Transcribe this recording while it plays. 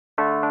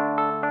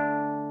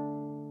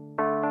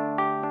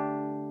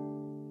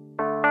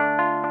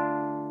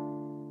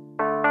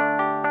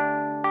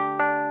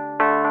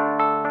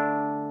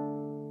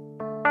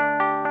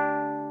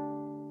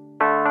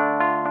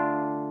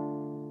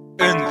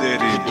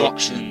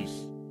Productions.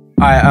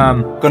 I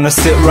am gonna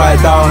sit right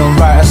down and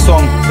write a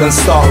song, then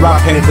start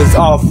rapping, cause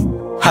I've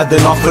had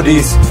enough of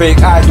these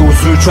fake idols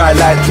who try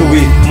like to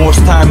we. Most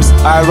times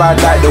I ride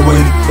like the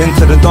wind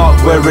into the dark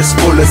where it's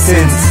full of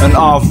sins. And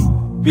I've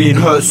been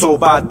hurt so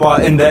bad,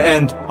 but in the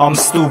end I'm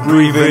still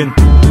breathing.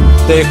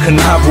 They can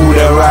have all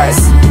their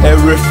rights,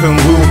 everything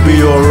will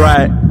be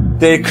alright.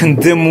 They can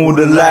dim all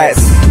the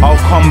lights, I'll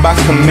come back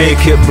and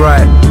make it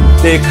bright.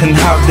 They can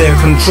have their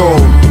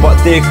control,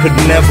 but they could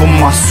never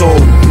my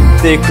soul.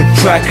 They could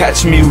try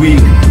catch me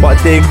weak, but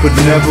they could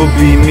never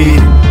be me.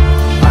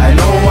 I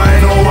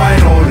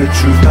know the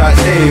truth that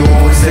they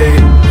won't say.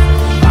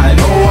 I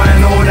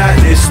know that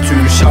this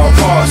too shall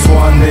pass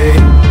one day.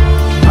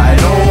 I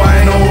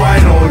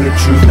know the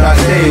truth that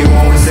they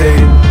won't say.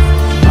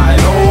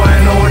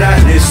 I know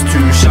that this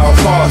too shall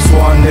pass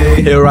one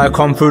day. Here I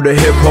come through the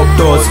hip-hop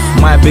doors.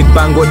 My big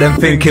bang got them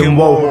thinking,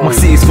 whoa. My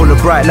city's full of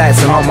bright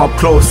lights and I'm up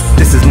close.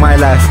 This is my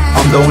life,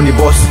 I'm the only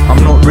boss.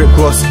 I'm not Rick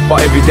Ross,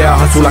 but every day I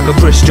hustle like a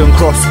Christian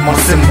cross. My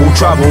symbol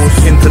travels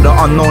into the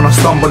unknown I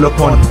stumble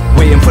upon,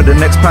 waiting for the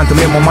next plan to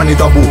make my money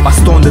double. I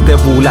stone the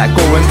devil like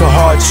going to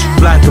Hajj.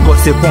 Blind to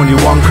gossip, only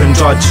one can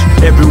judge.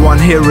 Everyone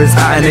here is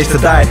at an age to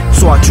die,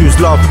 so I choose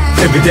love.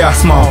 Every day I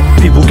smile.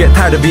 People get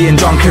tired of eating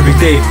junk every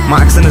day.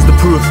 My accent is the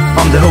proof,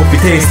 I'm the healthy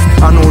taste.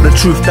 I know the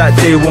truth that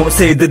they won't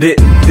say, did it?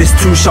 This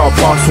too shall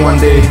pass one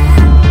day.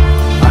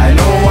 I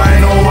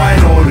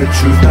know the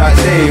truth that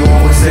they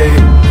won't say.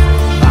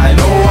 I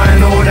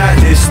know that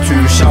this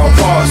too shall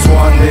pass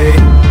one day.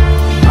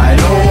 I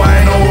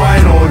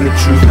know the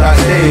truth that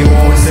they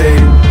won't say.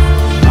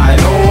 I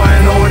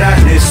know that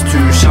this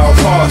too shall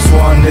pass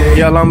one day.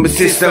 Yalan bir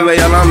sistem ve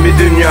yalan bir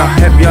dünya,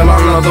 hep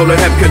yalanla dolu,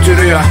 hep kötü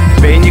rüya.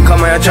 Beyin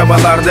yıkamaya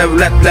çabalar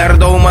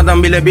devletler,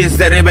 doğmadan bile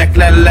bizleri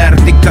beklerler.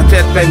 Dikkat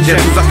et bence,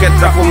 uzak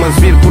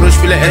etrafımız, bir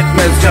kuruş bile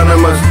etmez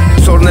canımız.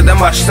 Sor neden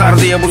başlar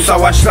diye bu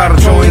savaşlar.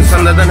 Çoğu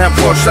insan neden hep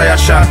borçla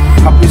yaşar.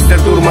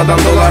 Hapiste durmadan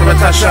dolar ve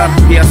taşar.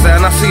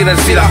 Piyasaya nasıl girer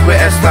silah ve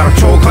esrar.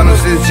 Çoğu kanı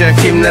sizce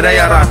kimlere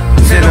yarar?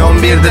 Sene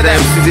 11'de de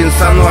evsiz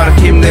insan var.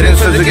 Kimlerin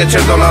sözü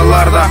geçer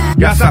dolarlarda.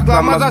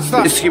 Yasaklanmaz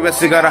asla içki ve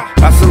sigara.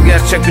 Asıl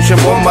gerçek düşe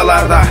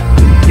bombalarda.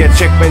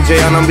 Gerçek bence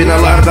yanan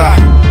binalarda.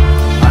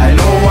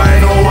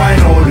 I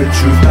know the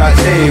truth that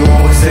they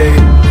won't say.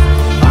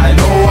 I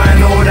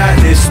know that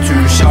this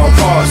too shall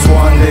pass